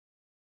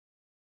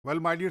Well,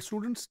 my dear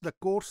students, the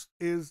course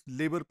is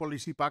Labor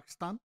Policy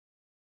Pakistan,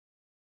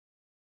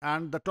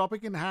 and the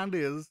topic in hand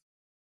is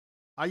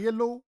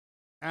ILO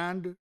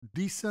and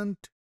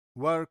decent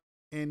work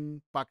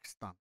in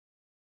Pakistan.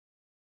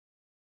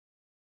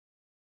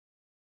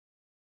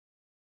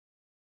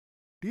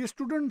 Dear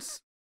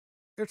students,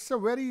 it's a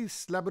very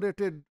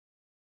celebrated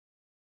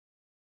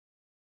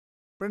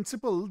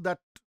principle that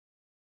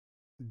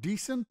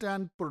decent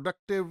and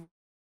productive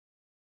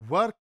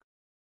work,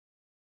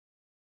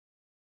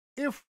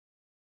 if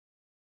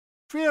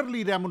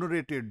fairly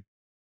remunerated,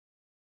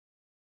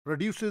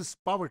 reduces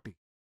poverty.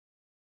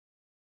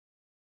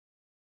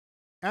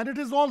 And it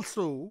is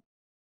also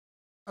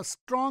a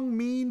strong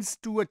means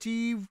to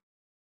achieve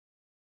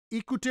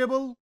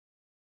equitable,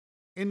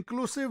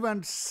 inclusive,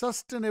 and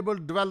sustainable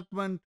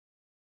development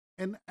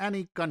in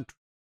any country.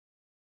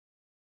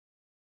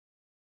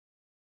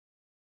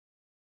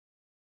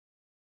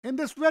 In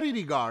this very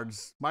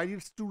regards, my dear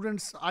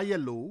students,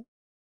 ILO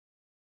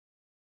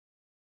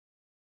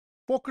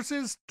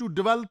focuses to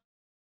develop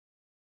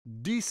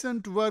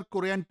decent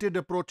work-oriented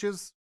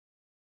approaches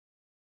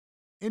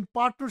in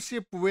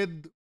partnership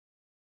with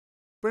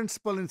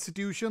principal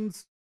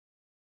institutions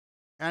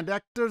and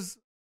actors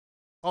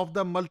of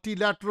the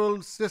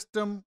multilateral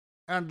system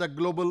and the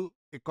global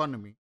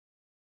economy.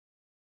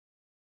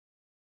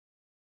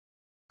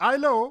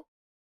 ILO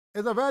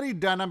is a very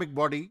dynamic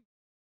body,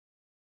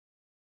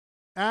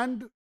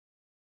 and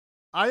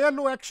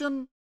ILO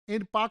action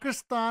in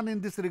Pakistan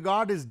in this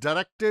regard is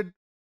directed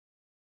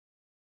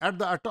at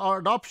the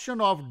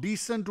adoption of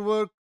decent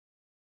work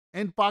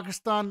in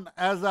Pakistan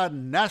as a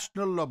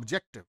national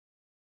objective.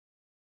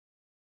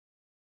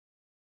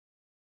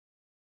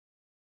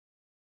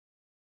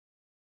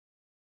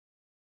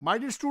 My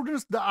dear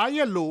students, the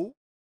ILO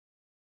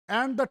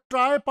and the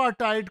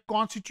tripartite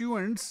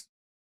constituents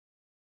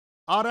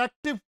are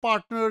active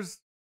partners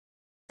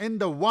in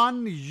the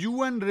One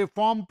UN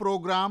Reform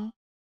Program,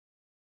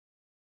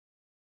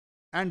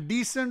 and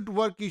decent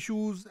work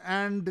issues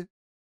and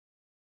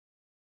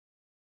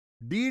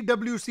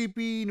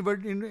DWCP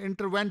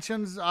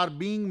interventions are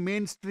being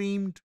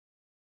mainstreamed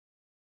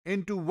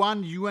into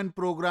one UN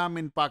program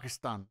in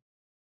Pakistan.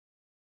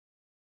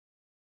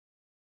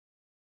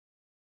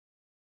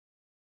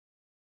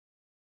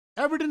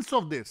 Evidence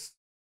of this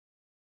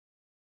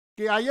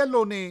कि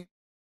ILO ने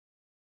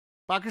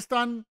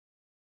पाकिस्तान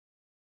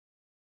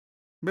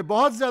में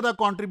बहुत ज़्यादा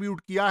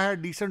contribute किया है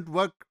decent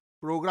work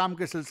programme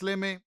के सिलसिले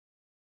में,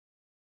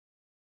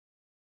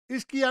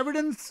 इसकी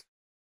एविडेंस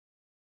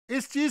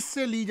इस चीज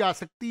से ली जा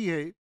सकती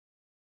है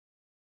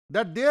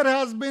that there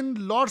has been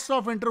lots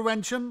of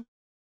intervention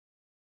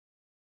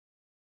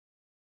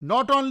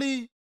not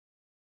only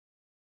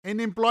in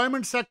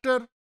employment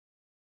sector,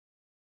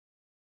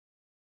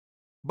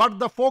 but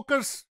the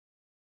focus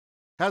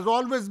has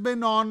always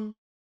been on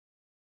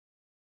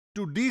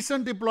to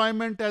decent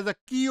employment as a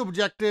key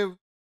objective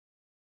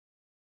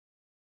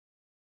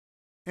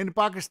in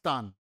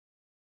Pakistan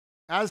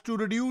as to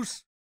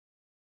reduce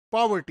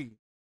poverty.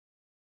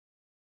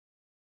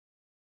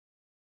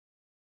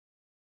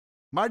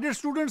 My dear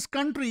students,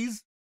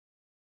 countries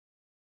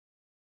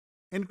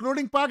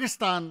including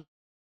Pakistan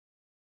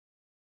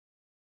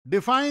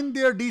define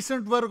their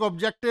decent work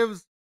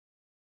objectives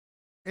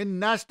in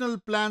national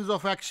plans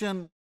of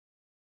action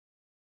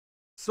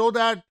so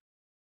that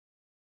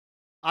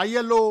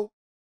ILO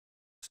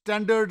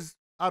standards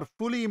are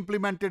fully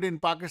implemented in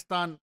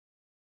Pakistan,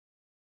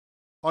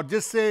 और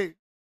जिससे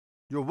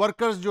जो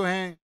workers जो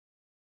हैं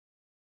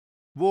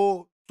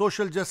वो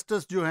social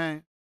justice जो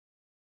हैं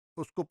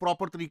उसको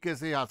proper तरीके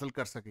से हासिल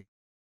कर सके.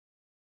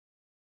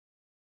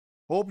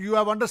 Hope you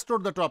have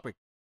understood the topic.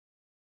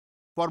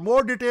 For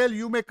more detail,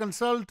 you may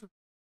consult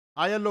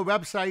ILO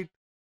website,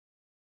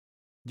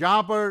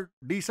 जहां पर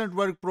डिसेंट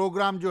वर्क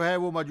प्रोग्राम जो है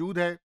वो मौजूद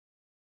है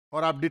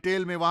और आप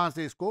डिटेल में वहां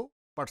से इसको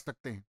पढ़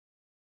सकते हैं.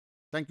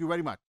 Thank you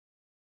very much.